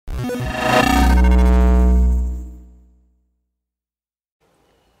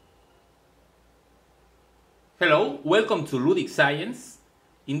welcome to Ludic Science.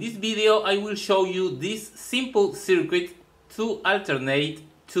 In this video I will show you this simple circuit to alternate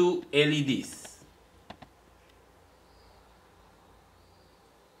two LEDs.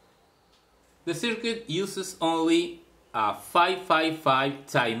 The circuit uses only a 555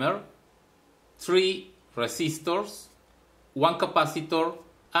 timer, 3 resistors, 1 capacitor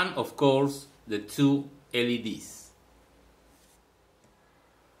and of course the 2 LEDs.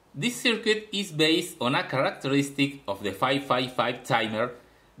 This circuit is based on a characteristic of the 555 timer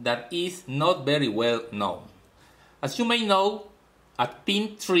that is not very well known. As you may know, at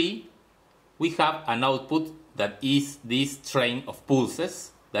pin 3 we have an output that is this train of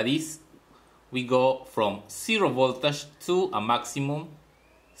pulses, that is, we go from 0 voltage to a maximum,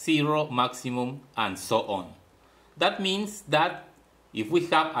 0, maximum and so on. That means that if we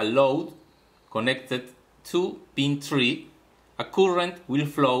have a load connected to pin 3, a current will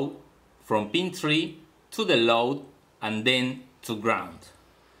flow from pin 3 to the load and then to ground.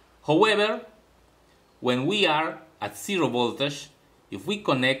 However, when we are at 0 voltage, if we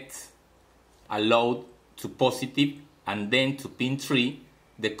connect a load to positive and then to pin 3,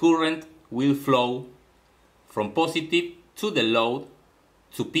 the current will flow from positive to the load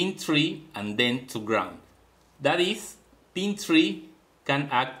to pin 3 and then to ground. That is, pin 3 can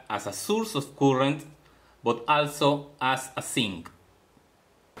act as a source of current but also as a sink.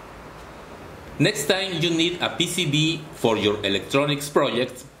 Next time you need a PCB for your electronics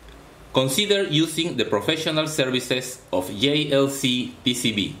project, consider using the professional services of JLC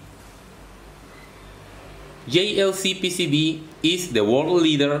PCB. JLC PCB is the world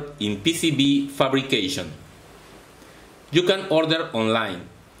leader in PCB fabrication. You can order online.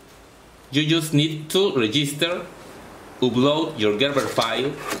 You just need to register, upload your Gerber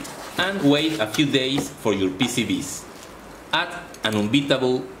file, and wait a few days for your PCBs at an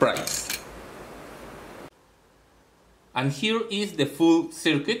unbeatable price. And here is the full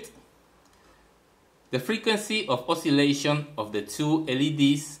circuit. The frequency of oscillation of the two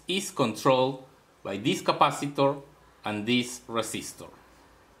LEDs is controlled by this capacitor and this resistor.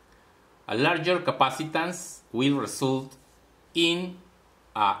 A larger capacitance will result in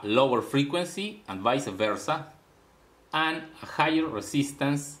a lower frequency and vice versa, and a higher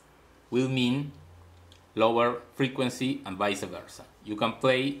resistance will mean lower frequency and vice versa. You can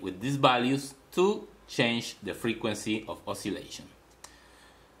play with these values to change the frequency of oscillation.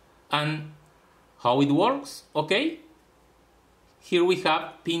 And how it works? Okay, here we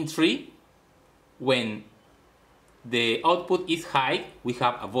have pin 3. When the output is high, we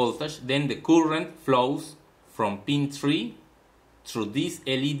have a voltage, then the current flows from pin 3 through this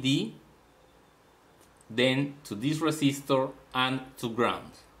LED, then to this resistor and to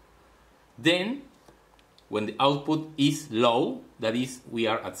ground. Then, when the output is low, that is, we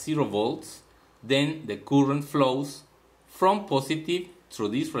are at 0 volts, then the current flows from positive through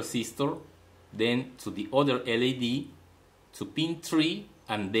this resistor, then to the other LED, to pin 3,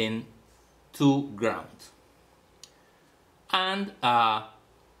 and then to ground. And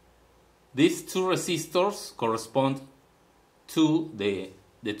these two resistors correspond to the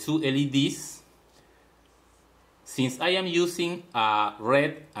two LEDs. Since I am using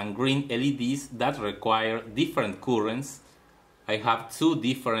red and green LEDs that require different currents, I have two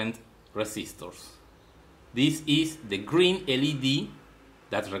different resistors. This is the green LED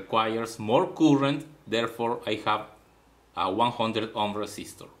that requires more current, therefore I have a 100 ohm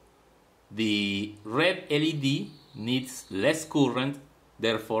resistor. The red LED needs less current,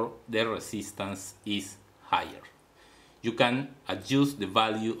 therefore the resistance is higher. You can adjust the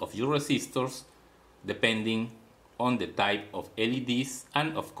value of your resistors depending on the type of LEDs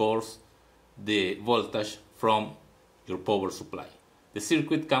and of course the voltage from your power supply. The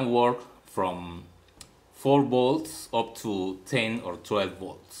circuit can work from 4 volts up to 10 or 12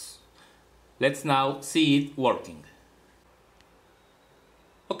 volts. Let's now see it working.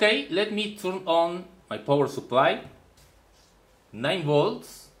 Okay, let me turn on my power supply, 9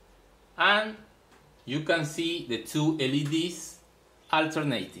 volts, and you can see the two LEDs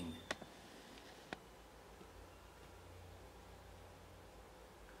alternating.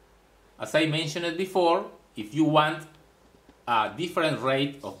 As I mentioned before, if you want a different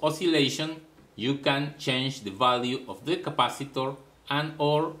rate of oscillation, you can change the value of the capacitor and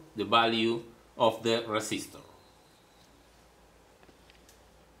or the value of the resistor.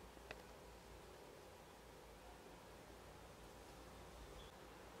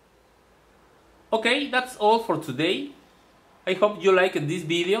 Okay, that's all for today. I hope you liked this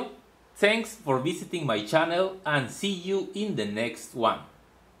video. Thanks for visiting my channel and see you in the next one.